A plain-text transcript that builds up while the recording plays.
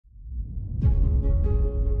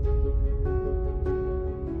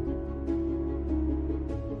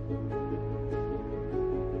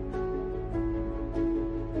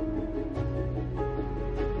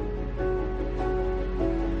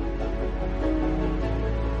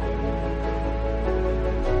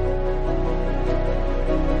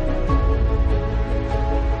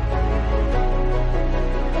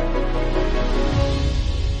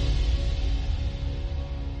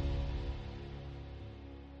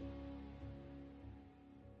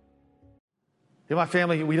My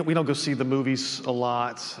family, we don't go see the movies a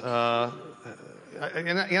lot. We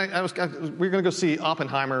were going to go see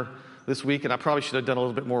Oppenheimer this week, and I probably should have done a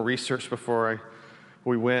little bit more research before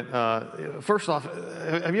we went. First off,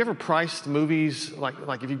 have you ever priced movies like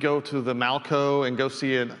if you go to the Malco and go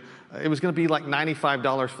see it? It was going to be like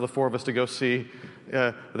 $95 for the four of us to go see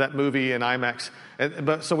that movie in IMAX.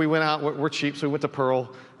 So we went out. We're cheap, so we went to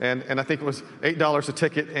Pearl, and I think it was $8 a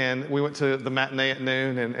ticket, and we went to the matinee at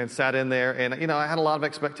noon and sat in there. And I had a lot of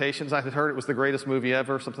expectations. I had heard it was the greatest movie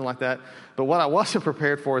ever, something like that. But what I wasn't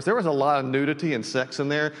prepared for is there was a lot of nudity and sex in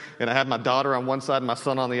there, and I had my daughter on one side and my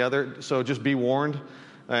son on the other. So just be warned.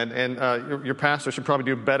 And your pastor should probably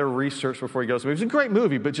do better research before he goes. It was a great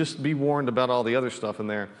movie, but just be warned about all the other stuff in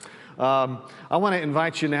there. I want to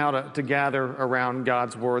invite you now to gather around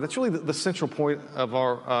God's Word. That's really the central point of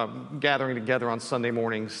our gathering together on Sunday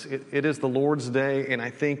mornings. It is the Lord's Day, and I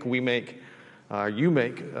think you make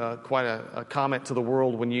quite a comment to the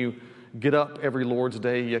world when you get up every Lord's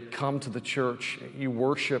Day, you come to the church, you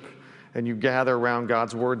worship, and you gather around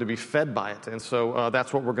God's Word to be fed by it. And so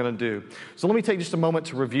that's what we're going to do. So let me take just a moment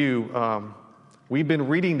to review. We've been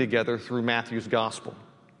reading together through Matthew's Gospel.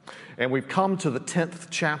 And we've come to the 10th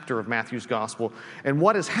chapter of Matthew's Gospel. And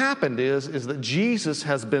what has happened is that Jesus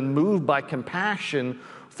has been moved by compassion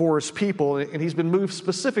for his people, and he's been moved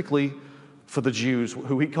specifically for the Jews,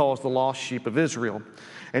 who he calls the lost sheep of Israel.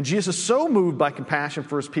 And Jesus is so moved by compassion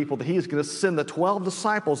for his people that he is going to send the 12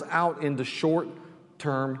 disciples out into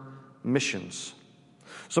short-term missions.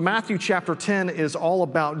 So Matthew chapter 10 is all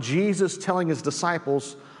about Jesus telling his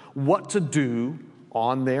disciples what to do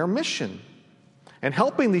on their mission, and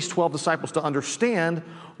helping these 12 disciples to understand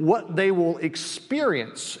what they will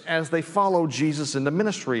experience as they follow Jesus in the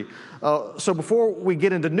ministry. So before we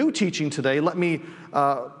get into new teaching today, let me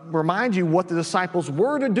remind you what the disciples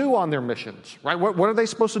were to do on their missions, right? What are they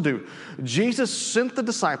supposed to do? Jesus sent the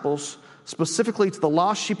disciples specifically to the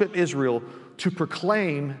lost sheep of Israel to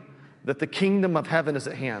proclaim that the kingdom of heaven is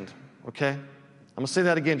at hand, okay? I'm going to say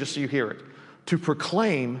that again just so you hear it. To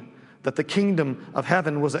proclaim that the kingdom of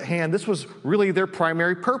heaven was at hand. This was really their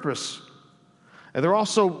primary purpose. And they're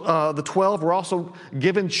also, the 12 were also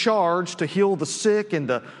given charge to heal the sick and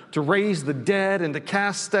to raise the dead and to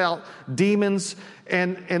cast out demons.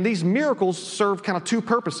 And these miracles served kind of two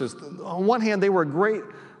purposes. On one hand, they were a great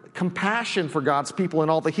compassion for God's people and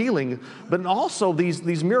all the healing, but also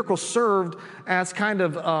these miracles served as kind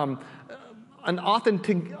of an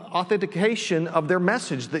authentication of their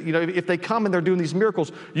message, that if they come and they're doing these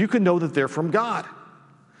miracles, you can know that they're from God.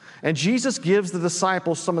 And Jesus gives the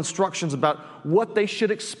disciples some instructions about what they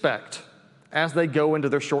should expect as they go into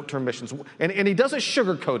their short-term missions. And he doesn't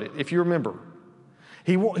sugarcoat it, if you remember.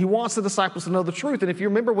 He wants the disciples to know the truth. And if you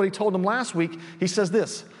remember what he told them last week, he says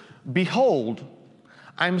this: "Behold,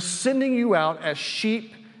 I'm sending you out as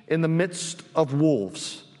sheep in the midst of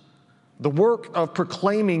wolves." The work of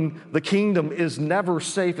proclaiming the kingdom is never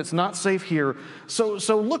safe. It's not safe here. So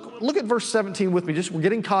look at verse 17 with me. We're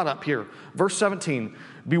getting caught up here. Verse 17,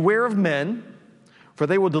 "Beware of men, for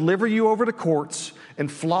they will deliver you over to courts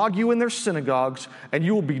and flog you in their synagogues, and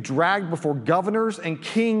you will be dragged before governors and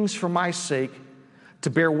kings for my sake,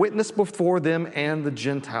 to bear witness before them and the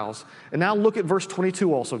Gentiles." And now look at verse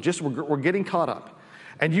 22 also. We're getting caught up.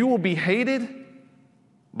 "And you will be hated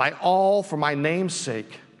by all for my name's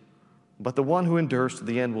sake, but the one who endures to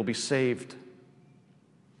the end will be saved."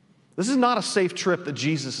 This is not a safe trip that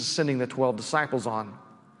Jesus is sending the 12 disciples on.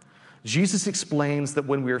 Jesus explains that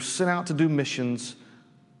when we are sent out to do missions,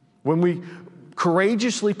 when we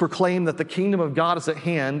courageously proclaim that the kingdom of God is at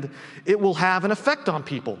hand, it will have an effect on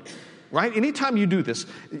people, right? Anytime you do this,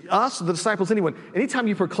 us, the disciples, anyone, anytime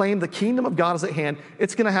you proclaim the kingdom of God is at hand,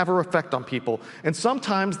 it's going to have an effect on people. And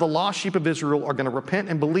sometimes the lost sheep of Israel are going to repent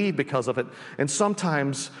and believe because of it. And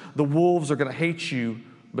sometimes the wolves are going to hate you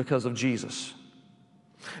because of Jesus.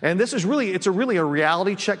 And it's really a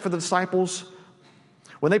reality check for the disciples.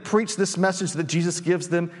 When they preach this message that Jesus gives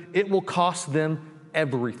them, it will cost them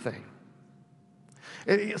everything.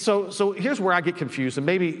 So here's where I get confused, and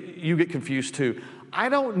maybe you get confused too. I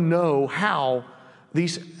don't know how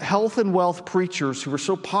these health and wealth preachers who are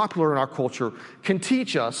so popular in our culture can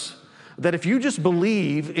teach us that if you just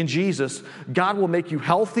believe in Jesus, God will make you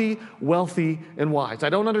healthy, wealthy, and wise. I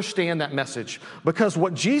don't understand that message, because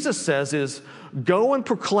what Jesus says is, go and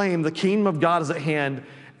proclaim the kingdom of God is at hand,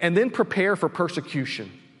 and then prepare for persecution.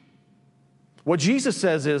 What Jesus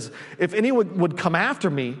says is, if anyone would come after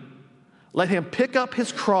me, let him pick up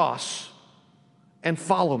his cross and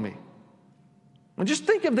follow me. And just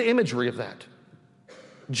think of the imagery of that.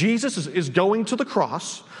 Jesus is going to the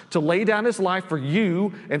cross to lay down his life for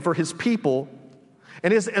you and for his people.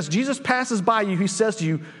 And as Jesus passes by you, he says to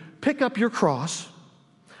you, pick up your cross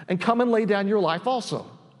and come and lay down your life also.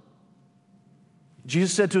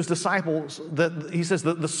 Jesus said to his disciples that he says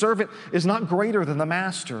the servant is not greater than the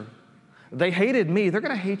master. They hated me, they're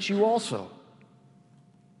going to hate you also.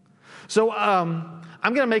 So I'm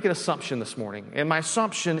going to make an assumption this morning, and my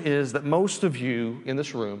assumption is that most of you in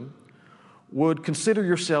this room would consider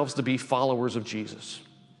yourselves to be followers of Jesus.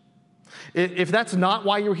 If that's not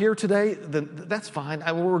why you're here today, then that's fine.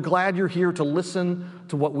 We're glad you're here to listen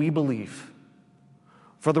to what we believe.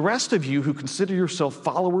 For the rest of you who consider yourself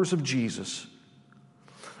followers of Jesus,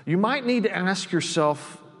 you might need to ask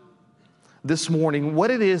yourself this morning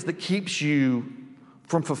what it is that keeps you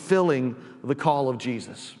from fulfilling the call of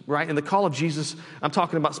Jesus, right? And the call of Jesus, I'm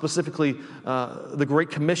talking about specifically the Great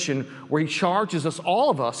Commission, where he charges us, all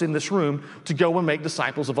of us in this room, to go and make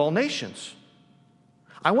disciples of all nations.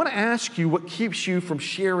 I want to ask you what keeps you from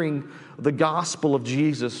sharing the gospel of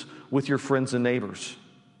Jesus with your friends and neighbors.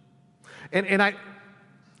 And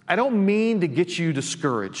I don't mean to get you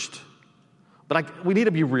discouraged, but we need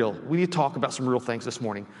to be real. We need to talk about some real things this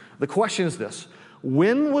morning. The question is this: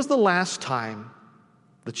 when was the last time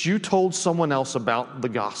that you told someone else about the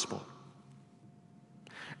gospel?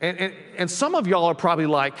 And some of y'all are probably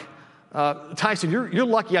like, Tyson, you're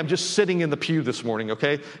lucky I'm just sitting in the pew this morning,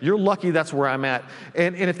 okay? You're lucky that's where I'm at.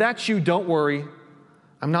 And if that's you, don't worry.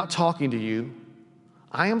 I'm not talking to you.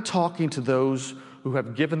 I am talking to those who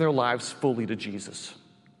have given their lives fully to Jesus.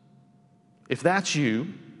 If that's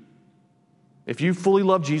you, if you fully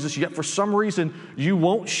love Jesus, yet for some reason you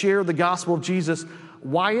won't share the gospel of Jesus,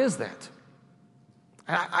 why is that?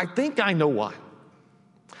 I think I know why.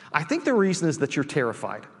 I think the reason is that you're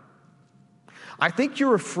terrified. I think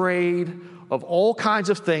you're afraid of all kinds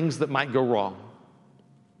of things that might go wrong.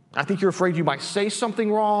 I think you're afraid you might say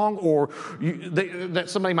something wrong, or that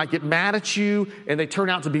somebody might get mad at you and they turn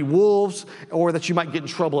out to be wolves, or that you might get in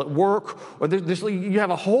trouble at work, or you have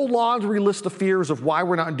a whole laundry list of fears of why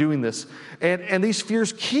we're not doing this. And these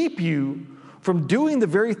fears keep you from doing the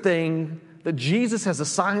very thing that Jesus has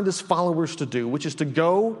assigned his followers to do, which is to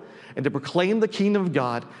go and to proclaim the kingdom of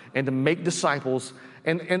God and to make disciples.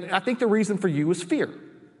 And I think the reason for you is fear.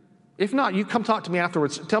 If not, you come talk to me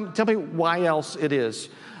afterwards. Tell me why else it is.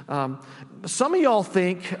 Some of y'all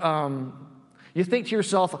think, you think to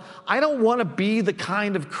yourself, I don't want to be the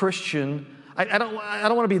kind of Christian, I don't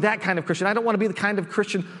want to be that kind of Christian. I don't want to be the kind of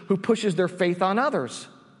Christian who pushes their faith on others.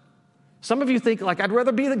 Some of you think, like, I'd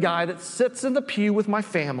rather be the guy that sits in the pew with my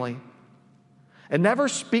family and never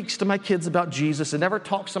speaks to my kids about Jesus and never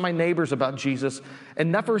talks to my neighbors about Jesus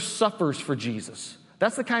and never suffers for Jesus.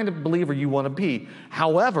 That's the kind of believer you want to be.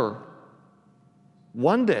 However,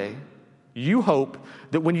 one day, you hope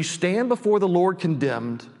that when you stand before the Lord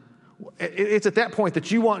condemned, it's at that point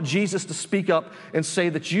that you want Jesus to speak up and say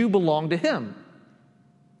that you belong to him.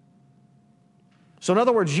 So in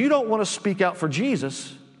other words, you don't want to speak out for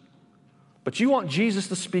Jesus, but you want Jesus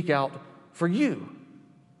to speak out for you.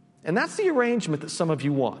 And that's the arrangement that some of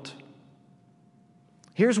you want.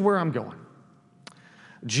 Here's where I'm going.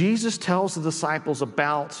 Jesus tells the disciples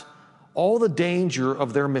about all the danger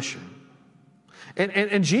of their mission.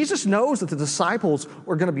 And Jesus knows that the disciples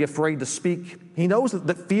are going to be afraid to speak. He knows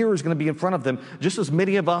that fear is going to be in front of them, just as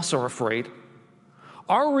many of us are afraid.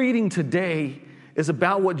 Our reading today is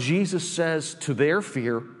about what Jesus says to their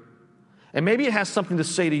fear. And maybe it has something to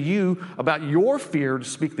say to you about your fear to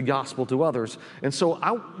speak the gospel to others. And so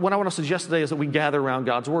what I want to suggest today is that we gather around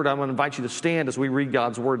God's word. I want to invite you to stand as we read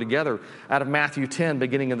God's word together out of Matthew 10,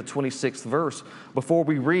 beginning in the 26th verse. Before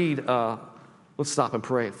we read, let's stop and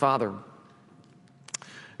pray. Father,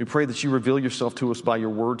 we pray that you reveal yourself to us by your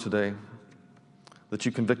word today, that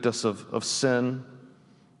you convict us of sin,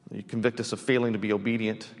 that you convict us of failing to be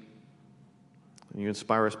obedient, and you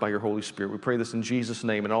inspire us by your Holy Spirit. We pray this in Jesus'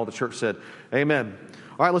 name, and all the church said, amen.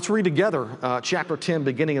 All right, let's read together chapter 10,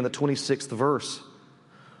 beginning in the 26th verse.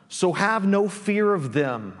 So have no fear of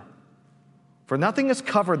them, for nothing is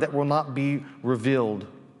covered that will not be revealed,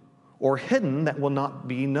 or hidden that will not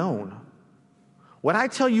be known. What I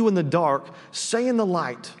tell you in the dark, say in the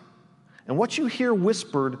light, and what you hear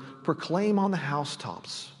whispered, proclaim on the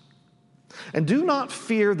housetops. And do not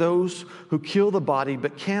fear those who kill the body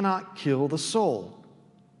but cannot kill the soul.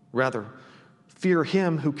 Rather, fear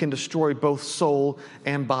him who can destroy both soul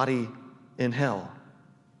and body in hell.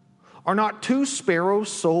 Are not 2 sparrows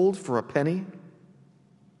sold for a penny?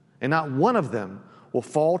 And not one of them will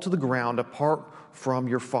fall to the ground apart from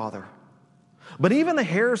your Father. But even the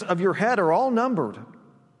hairs of your head are all numbered.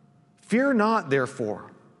 Fear not, therefore.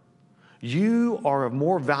 You are of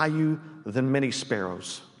more value than many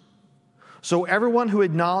sparrows. So everyone who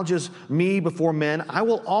acknowledges me before men, I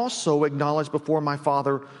will also acknowledge before my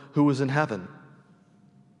Father who is in heaven.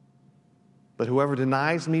 But whoever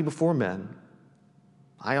denies me before men,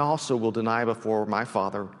 I also will deny before my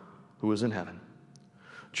Father who is in heaven.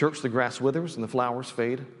 Church, the grass withers and the flowers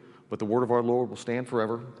fade, but the word of our Lord will stand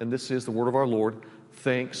forever. And this is the word of our Lord.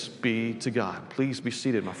 Thanks be to God. Please be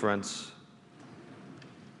seated, my friends.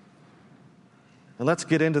 And let's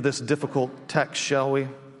get into this difficult text, shall we?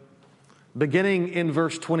 Beginning in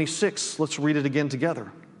verse 26, let's read it again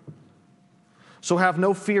together. So have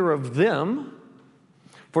no fear of them,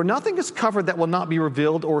 for nothing is covered that will not be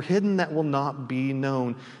revealed, or hidden that will not be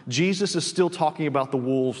known. Jesus is still talking about the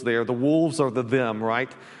wolves there. The wolves are the them, right?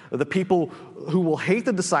 The people who will hate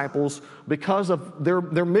the disciples because of their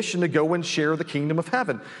mission to go and share the kingdom of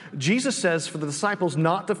heaven. Jesus says for the disciples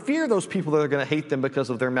not to fear those people that are going to hate them because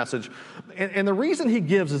of their message. And the reason he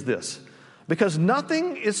gives is this: because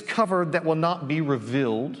nothing is covered that will not be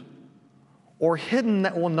revealed, or hidden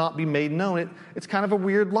that will not be made known. It's kind of a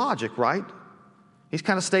weird logic, right? He's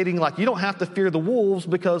kind of stating like, you don't have to fear the wolves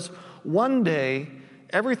because one day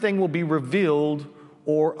everything will be revealed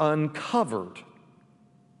or uncovered.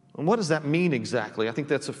 And what does that mean exactly? I think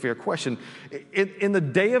that's a fair question. In the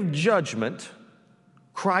day of judgment,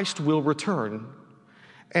 Christ will return.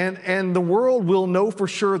 And the world will know for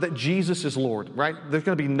sure that Jesus is Lord, right? There's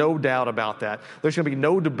going to be no doubt about that. There's going to be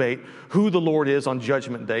no debate who the Lord is on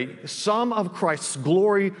Judgment Day. Some of Christ's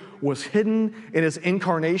glory was hidden in his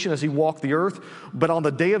incarnation as he walked the earth, but on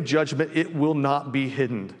the day of judgment, it will not be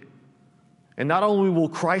hidden. And not only will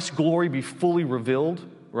Christ's glory be fully revealed,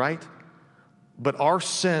 right? But our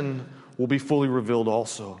sin will be fully revealed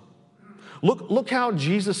also. Look how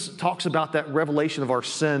Jesus talks about that revelation of our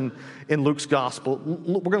sin in Luke's gospel.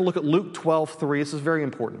 We're going to look at Luke 12:3. This is very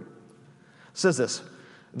important. It says this: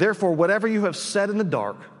 therefore, whatever you have said in the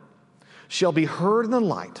dark shall be heard in the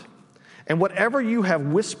light, and whatever you have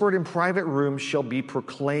whispered in private rooms shall be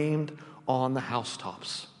proclaimed on the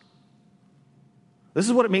housetops. This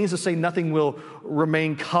is what it means to say nothing will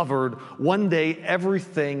remain covered. One day,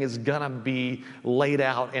 everything is going to be laid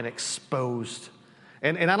out and exposed.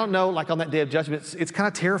 And I don't know, like on that day of judgment, it's kind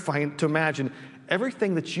of terrifying to imagine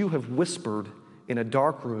everything that you have whispered in a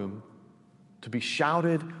dark room to be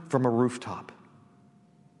shouted from a rooftop.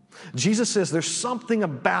 Jesus says there's something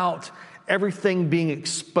about everything being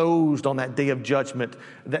exposed on that day of judgment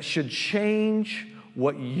that should change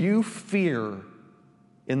what you fear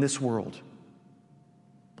in this world.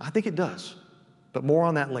 I think it does, but more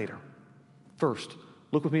on that later. First,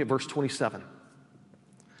 look with me at verse 27.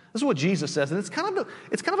 This is what Jesus says, and it's kind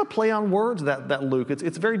of a play on words, that Luke.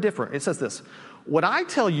 It's very different. It says this: what I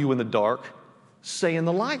tell you in the dark, say in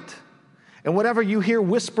the light. And whatever you hear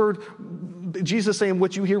whispered, Jesus saying,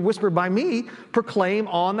 what you hear whispered by me, proclaim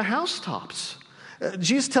on the housetops.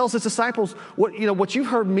 Jesus tells his disciples, what you've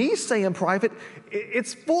heard me say in private,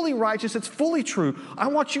 it's fully righteous, it's fully true. I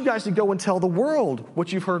want you guys to go and tell the world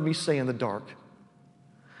what you've heard me say in the dark.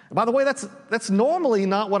 And by the way, that's normally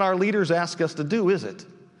not what our leaders ask us to do, is it?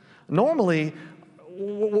 Normally,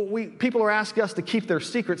 people are asking us to keep their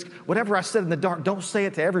secrets. Whatever I said in the dark, don't say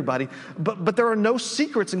it to everybody. But there are no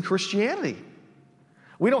secrets in Christianity.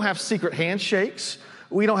 We don't have secret handshakes.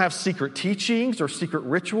 We don't have secret teachings or secret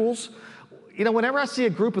rituals. Whenever I see a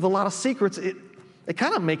group with a lot of secrets, it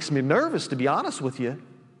kind of makes me nervous, to be honest with you.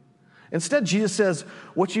 Instead, Jesus says,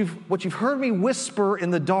 what you've heard me whisper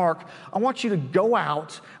in the dark, I want you to go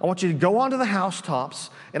out, I want you to go onto the housetops,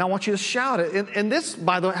 and I want you to shout it. And this,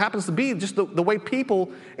 by the way, happens to be just the way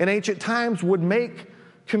people in ancient times would make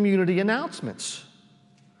community announcements.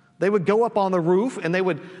 They would go up on the roof, and they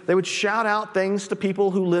would shout out things to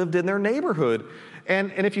people who lived in their neighborhood.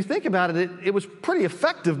 And if you think about it, it was pretty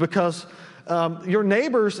effective because your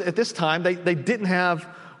neighbors at this time, they didn't have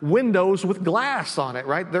windows with glass on it,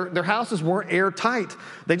 right? Their houses weren't airtight.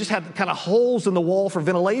 They just had kind of holes in the wall for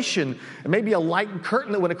ventilation and maybe a light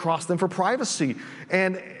curtain that went across them for privacy.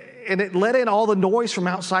 And it let in all the noise from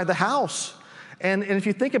outside the house. And if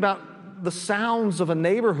you think about the sounds of a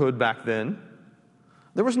neighborhood back then,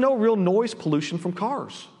 there was no real noise pollution from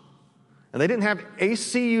cars. And they didn't have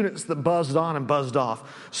AC units that buzzed on and buzzed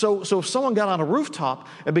off. So if someone got on a rooftop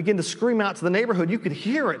and began to scream out to the neighborhood, you could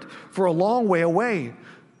hear it for a long way away.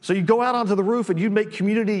 So you'd go out onto the roof and you'd make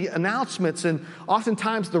community announcements, and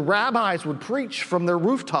oftentimes the rabbis would preach from their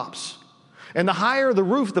rooftops. And the higher the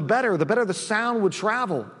roof, the better the sound would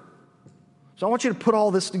travel. So I want you to put all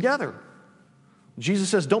this together. Jesus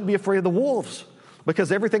says, don't be afraid of the wolves,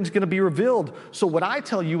 because everything's going to be revealed. So what I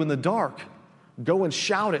tell you in the dark, go and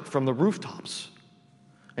shout it from the rooftops.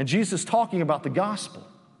 And Jesus is talking about the gospel.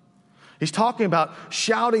 He's talking about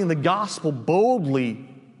shouting the gospel boldly,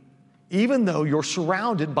 even though you're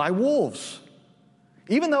surrounded by wolves.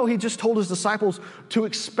 Even though he just told his disciples to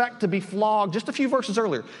expect to be flogged, just a few verses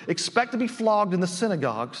earlier, expect to be flogged in the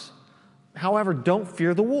synagogues. However, don't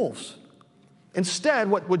fear the wolves. Instead,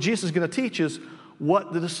 what Jesus is going to teach is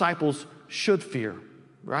what the disciples should fear,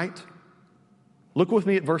 right? Look with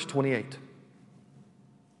me at verse 28.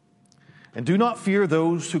 And do not fear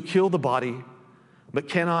those who kill the body, but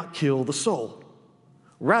cannot kill the soul.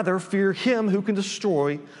 Rather, fear him who can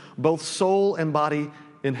destroy both soul and body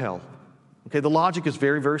in hell. Okay, the logic is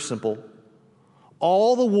very, very simple.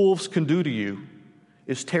 All the wolves can do to you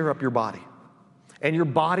is tear up your body. And your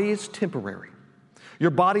body is temporary. Your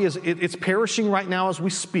body it's perishing right now as we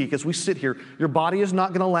speak, as we sit here. Your body is not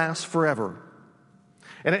going to last forever.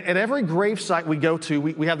 And at every gravesite we go to,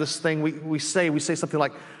 we have this thing we say something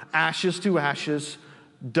like ashes to ashes,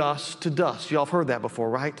 dust to dust. Y'all have heard that before,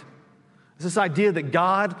 right? It's this idea that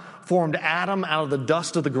God formed Adam out of the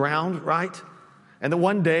dust of the ground, right? And that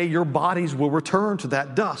one day your bodies will return to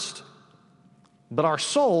that dust. But our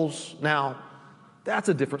souls, now, that's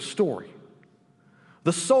a different story.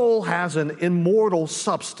 The soul has an immortal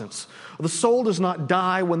substance. The soul does not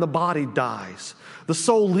die when the body dies. The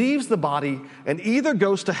soul leaves the body and either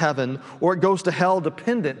goes to heaven or it goes to hell,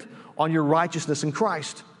 dependent on your righteousness in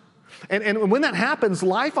Christ. And when that happens,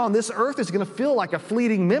 life on this earth is going to feel like a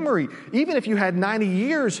fleeting memory. Even if you had 90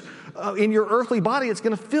 years in your earthly body, it's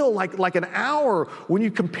going to feel like an hour when you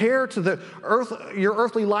compare to your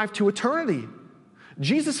earthly life to eternity.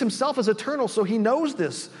 Jesus himself is eternal, so he knows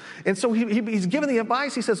this. And so he's given the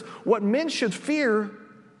advice. He says, what men should fear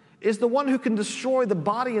is the one who can destroy the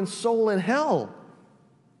body and soul in hell.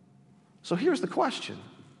 So here's the question.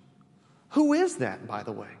 Who is that, by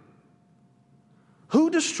the way? Who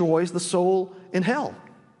destroys the soul in hell?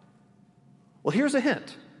 Well, here's a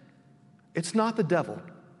hint. It's not the devil.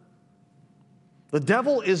 The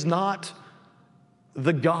devil is not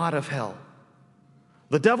the god of hell.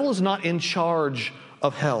 The devil is not in charge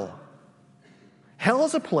of hell. Hell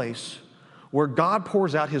is a place where God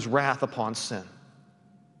pours out his wrath upon sin.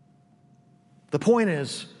 The point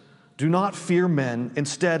is, do not fear men.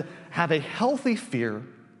 Instead, have a healthy fear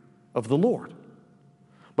of the Lord.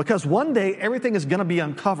 Because one day, everything is going to be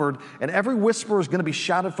uncovered, and every whisper is going to be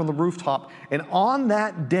shouted from the rooftop. And on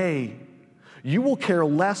that day, you will care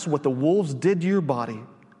less what the wolves did to your body,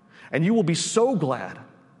 and you will be so glad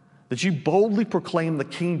that you boldly proclaim the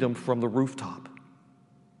kingdom from the rooftop.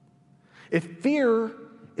 If fear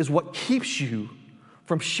is what keeps you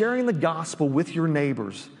from sharing the gospel with your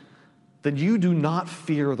neighbors, then you do not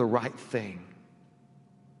fear the right thing.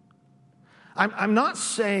 I'm not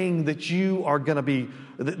saying that you're going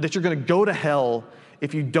to go to hell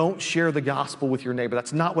if you don't share the gospel with your neighbor.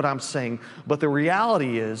 That's not what I'm saying. But the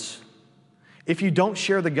reality is, if you don't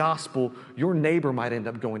share the gospel, your neighbor might end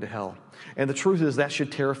up going to hell. And the truth is that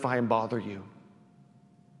should terrify and bother you.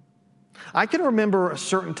 I can remember a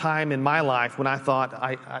certain time in my life when I thought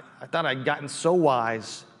I'd gotten so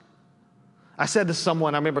wise. I said to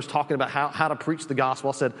someone, I remember us talking about how to preach the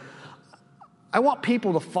gospel. I said, I want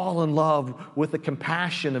people to fall in love with the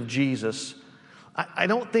compassion of Jesus. I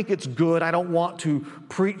don't think it's good. I don't want to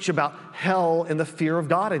preach about hell and the fear of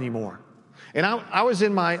God anymore. And I was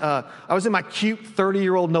in my cute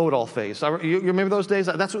 30-year-old know-it-all phase. You remember those days?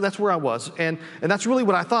 That's where I was, and that's really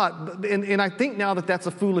what I thought. And I think now that that's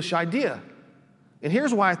a foolish idea. And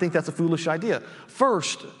here's why I think that's a foolish idea.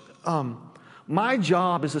 First, my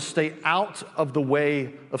job is to stay out of the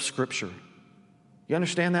way of Scripture. You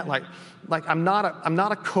understand that? Like I'm not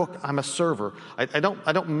a cook. I'm a server. I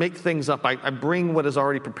don't make things up. I bring what is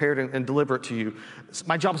already prepared and deliver it to you.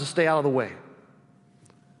 My job is to stay out of the way.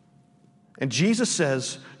 And Jesus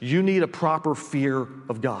says you need a proper fear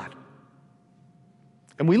of God.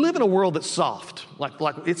 And we live in a world that's soft.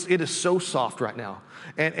 It is so soft right now.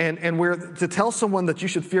 And where to tell someone that you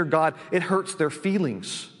should fear God, it hurts their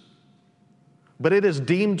feelings. But it is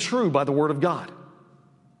deemed true by the Word of God.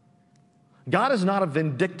 God is not a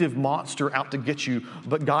vindictive monster out to get you,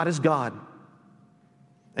 but God is God.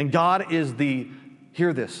 And God is the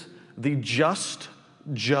just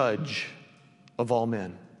judge of all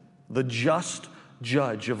men. The just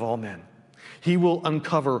judge of all men. He will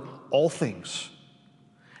uncover all things.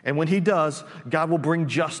 And when he does, God will bring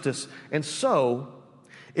justice. And so,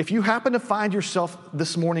 if you happen to find yourself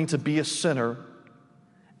this morning to be a sinner,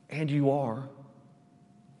 and you are,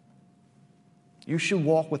 you should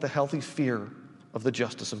walk with a healthy fear of the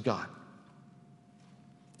justice of God.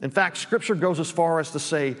 In fact, Scripture goes as far as to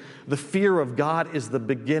say the fear of God is the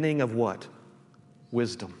beginning of what?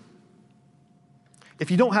 Wisdom.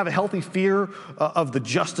 If you don't have a healthy fear of the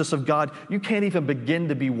justice of God, you can't even begin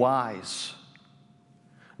to be wise.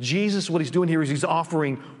 Jesus, what he's doing here is he's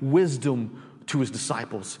offering wisdom to his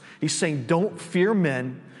disciples. He's saying, don't fear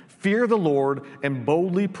men, fear the Lord, and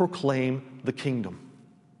boldly proclaim the kingdom.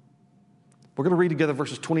 We're going to read together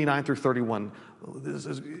verses 29 through 31. This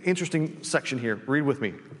is an interesting section here. Read with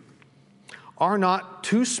me. Are not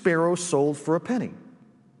 2 sparrows sold for a penny?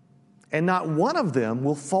 And not one of them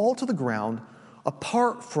will fall to the ground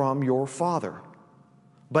apart from your Father.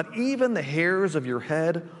 But even the hairs of your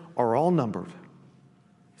head are all numbered.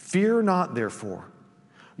 Fear not, therefore.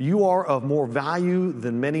 You are of more value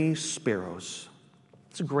than many sparrows.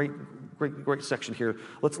 It's a great great section here.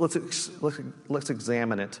 Let's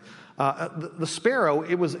examine it. The sparrow,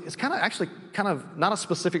 it's kind of not a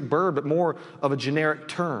specific bird, but more of a generic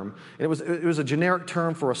term. And it was a generic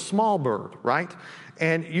term for a small bird, right?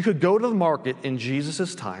 And you could go to the market in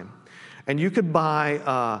Jesus' time, and you could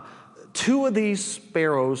buy 2 of these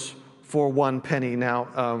sparrows for 1 penny.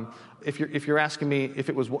 Now, if you're asking me if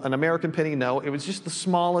it was an American penny, no, it was just the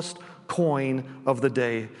smallest coin of the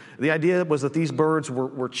day. The idea was that these birds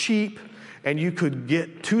were cheap, and you could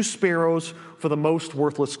get 2 sparrows for the most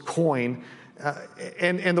worthless coin.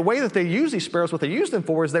 And the way that they use these sparrows, what they used them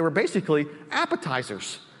for is they were basically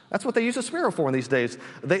appetizers. That's what they use a sparrow for in these days.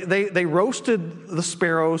 They roasted the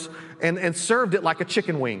sparrows and served it like a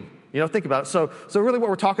chicken wing. Think about it. So really what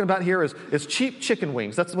we're talking about here is cheap chicken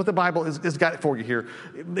wings. That's what the Bible has got for you here.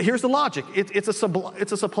 Here's the logic. It's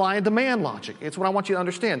a supply and demand logic. It's what I want you to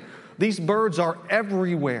understand. These birds are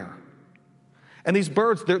everywhere. And these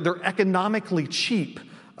birds, they're economically cheap.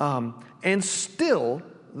 And still,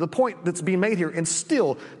 the point that's being made here, and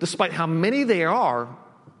still, despite how many there are,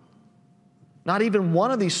 not even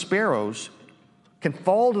one of these sparrows can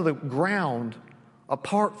fall to the ground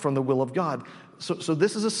apart from the will of God. So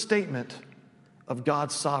this is a statement of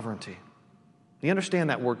God's sovereignty. You understand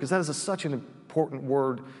that word? Because that is such an important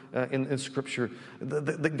word in Scripture.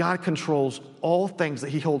 That God controls all things, that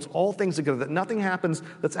He holds all things together, that nothing happens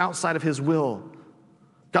that's outside of His will.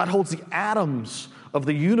 God holds the atoms of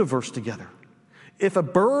the universe together. If a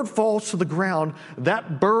bird falls to the ground,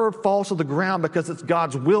 that bird falls to the ground because it's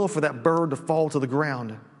God's will for that bird to fall to the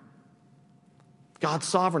ground. God's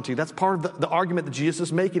sovereignty. That's part of the argument that Jesus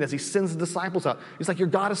is making as He sends the disciples out. He's like, your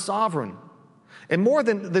God is sovereign. And more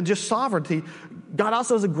than just sovereignty, God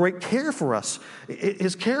also has a great care for us.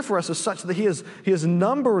 His care for us is such that He has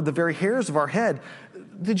numbered the very hairs of our head.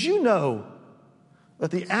 Did you know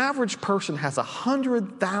that the average person has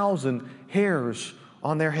 100,000 hairs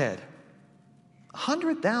on their head?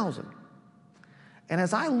 100,000. And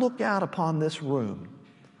as I look out upon this room,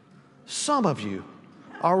 some of you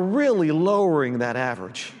are really lowering that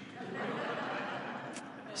average.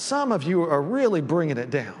 Some of you are really bringing it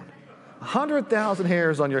down. 100,000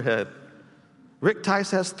 hairs on your head. Rick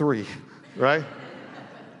Tice has 3, right?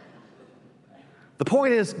 The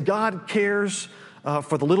point is, God cares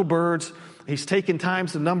for the little birds. He's taken time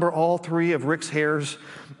to number all 3 of Rick's hairs.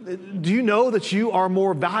 Do you know that you are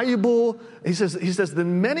more valuable, he says,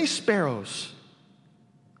 than many sparrows?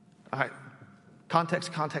 All right,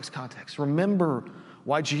 context. Remember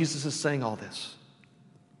why Jesus is saying all this.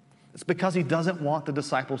 It's because He doesn't want the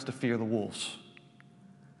disciples to fear the wolves.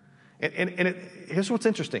 Here's what's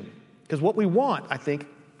interesting. Because what we want, I think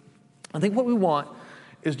what we want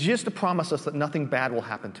is just to promise us that nothing bad will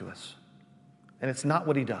happen to us. And it's not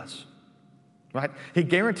what He does. Right? He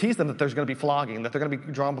guarantees them that there's going to be flogging, that they're going to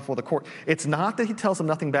be drawn before the court. It's not that He tells them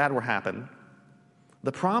nothing bad will happen.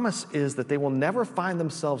 The promise is that they will never find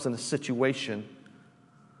themselves in a situation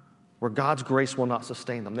where God's grace will not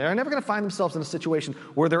sustain them. They're never going to find themselves in a situation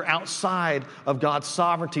where they're outside of God's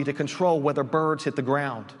sovereignty to control whether birds hit the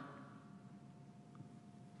ground.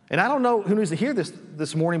 And I don't know who needs to hear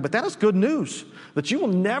this morning, but that is good news, that you will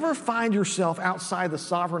never find yourself outside the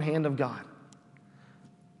sovereign hand of God.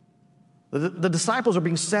 The disciples are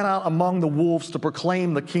being sent out among the wolves to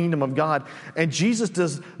proclaim the kingdom of God, and Jesus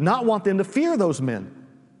does not want them to fear those men.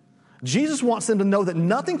 Jesus wants them to know that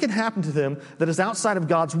nothing can happen to them that is outside of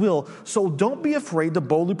God's will, so don't be afraid to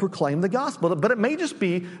boldly proclaim the gospel. But it may just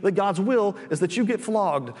be that God's will is that you get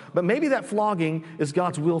flogged, but maybe that flogging is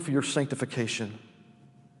God's will for your sanctification.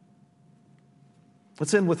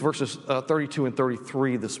 Let's end with verses 32 and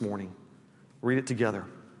 33 this morning. Read it together.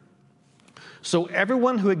 So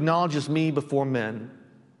everyone who acknowledges me before men,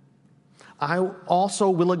 I also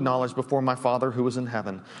will acknowledge before my Father who is in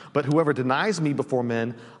heaven. But whoever denies me before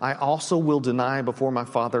men, I also will deny before my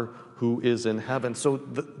Father who is in heaven. So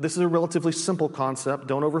this is a relatively simple concept.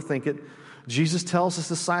 Don't overthink it. Jesus tells His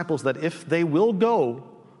disciples that if they will go,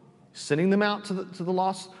 sending them out to the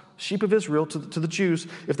lost sheep of Israel, to the Jews,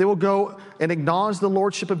 if they will go and acknowledge the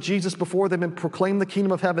lordship of Jesus before them and proclaim the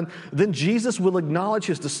kingdom of heaven, then Jesus will acknowledge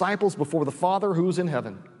his disciples before the Father who is in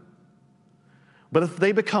heaven. But if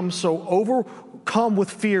they become so overcome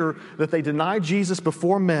with fear that they deny Jesus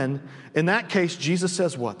before men, in that case, Jesus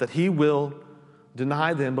says what? That he will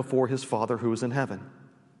deny them before his Father who is in heaven.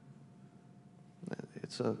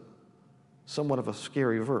 It's somewhat of a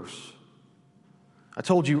scary verse. I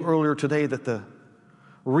told you earlier today that the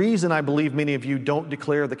reason I believe many of you don't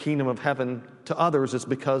declare the kingdom of heaven to others is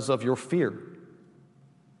because of your fear.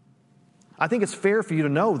 I think it's fair for you to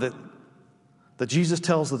know that Jesus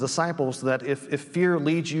tells the disciples that if fear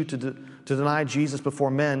leads you to deny Jesus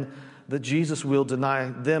before men, that Jesus will deny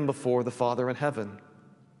them before the Father in heaven.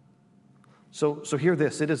 So hear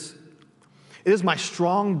this. It is my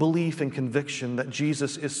strong belief and conviction that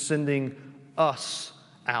Jesus is sending us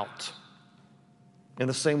out in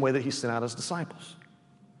the same way that he sent out his disciples.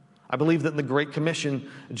 I believe that in the Great Commission,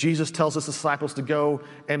 Jesus tells his disciples to go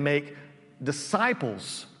and make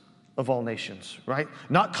disciples of all nations, right?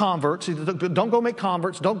 Not converts. Don't go make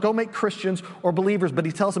converts. Don't go make Christians or believers, but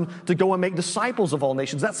he tells them to go and make disciples of all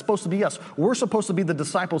nations. That's supposed to be us. We're supposed to be the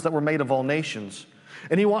disciples that were made of all nations.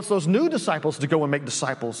 And he wants those new disciples to go and make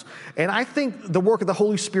disciples. And I think the work of the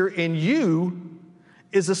Holy Spirit in you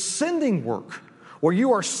is a sending work, where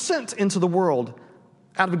you are sent into the world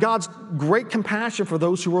out of God's great compassion for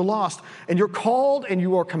those who are lost. And you're called and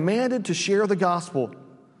you are commanded to share the gospel.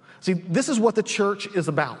 See, this is what the church is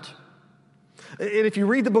about. And if you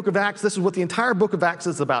read the book of Acts, this is what the entire book of Acts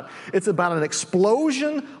is about. It's about an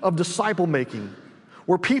explosion of disciple making,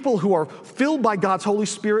 where people who are filled by God's Holy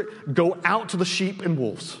Spirit go out to the sheep and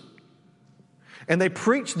wolves. And they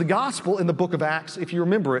preach the gospel in the book of Acts, if you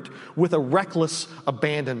remember it, with a reckless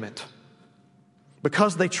abandonment,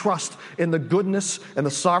 because they trust in the goodness and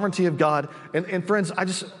the sovereignty of God. And friends,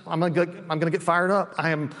 I'm going to get fired up.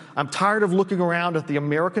 I'm tired of looking around at the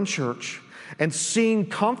American church and seeing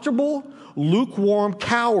comfortable, lukewarm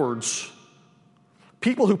cowards,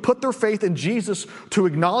 people who put their faith in Jesus to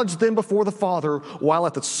acknowledge them before the Father, while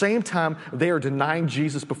at the same time they are denying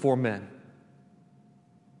Jesus before men.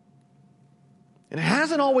 And it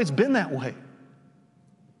hasn't always been that way.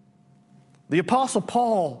 The Apostle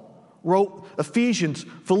Paul wrote Ephesians,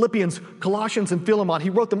 Philippians, Colossians, and Philemon. He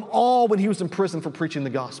wrote them all when he was in prison for preaching the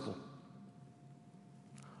gospel.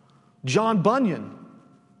 John Bunyan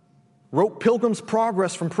wrote Pilgrim's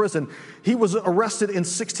Progress from prison. He was arrested in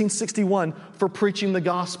 1661 for preaching the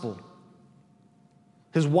gospel.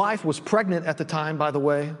 His wife was pregnant at the time, by the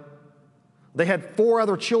way. They had 4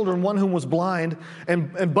 other children, one whom was blind,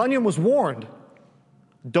 and Bunyan was warned,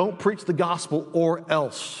 don't preach the gospel or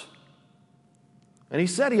else. And he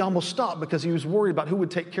said he almost stopped because he was worried about who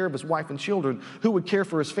would take care of his wife and children, who would care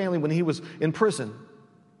for his family when he was in prison.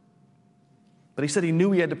 But he said he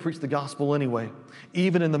knew he had to preach the gospel anyway,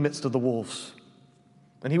 even in the midst of the wolves.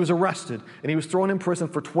 And he was arrested, and he was thrown in prison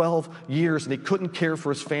for 12 years, and he couldn't care for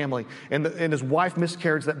his family. And his wife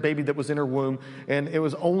miscarried that baby that was in her womb, and it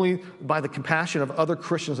was only by the compassion of other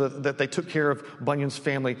Christians that they took care of Bunyan's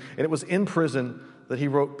family. And it was in prison that he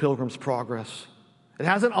wrote Pilgrim's Progress. It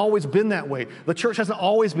hasn't always been that way. The church hasn't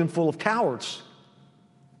always been full of cowards.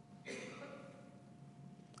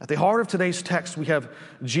 At the heart of today's text, we have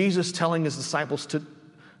Jesus telling his disciples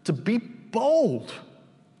to be bold,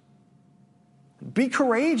 be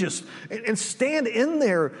courageous, and stand in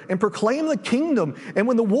there and proclaim the kingdom. And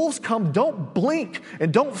when the wolves come, don't blink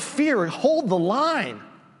and don't fear. Hold the line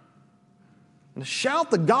and shout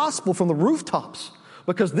the gospel from the rooftops,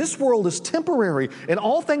 because this world is temporary and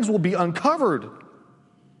all things will be uncovered.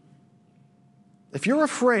 If you're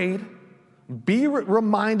afraid, be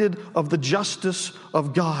reminded of the justice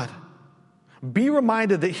of God. Be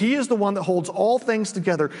reminded that he is the one that holds all things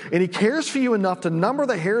together, and he cares for you enough to number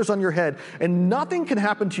the hairs on your head, and nothing can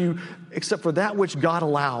happen to you except for that which God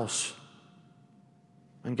allows.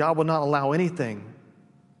 And God will not allow anything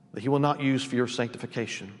that he will not use for your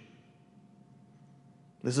sanctification.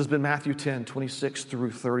 This has been Matthew 10, 26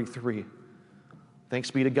 through 33.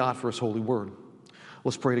 Thanks be to God for his holy word.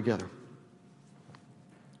 Let's pray together.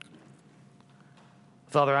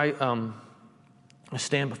 Father, I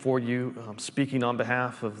stand before you speaking on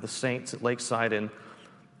behalf of the saints at Lakeside, and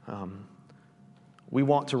we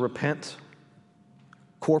want to repent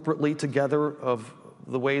corporately together of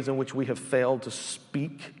the ways in which we have failed to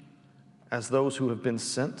speak as those who have been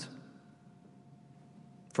sent.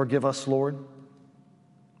 Forgive us, Lord.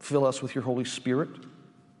 Fill us with your Holy Spirit.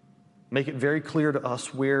 Make it very clear to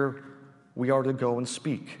us where we are to go and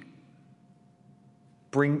speak.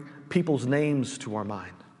 Bring people's names to our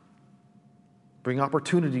mind. Bring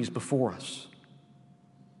opportunities before us.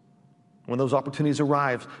 When those opportunities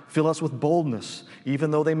arrive, fill us with boldness,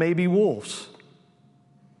 even though they may be wolves,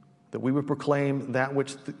 that we would proclaim that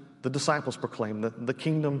which the disciples proclaimed, that the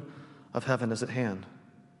kingdom of heaven is at hand,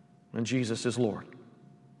 and Jesus is Lord.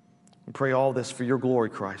 We pray all this for your glory,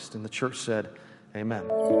 Christ. And the church said, amen.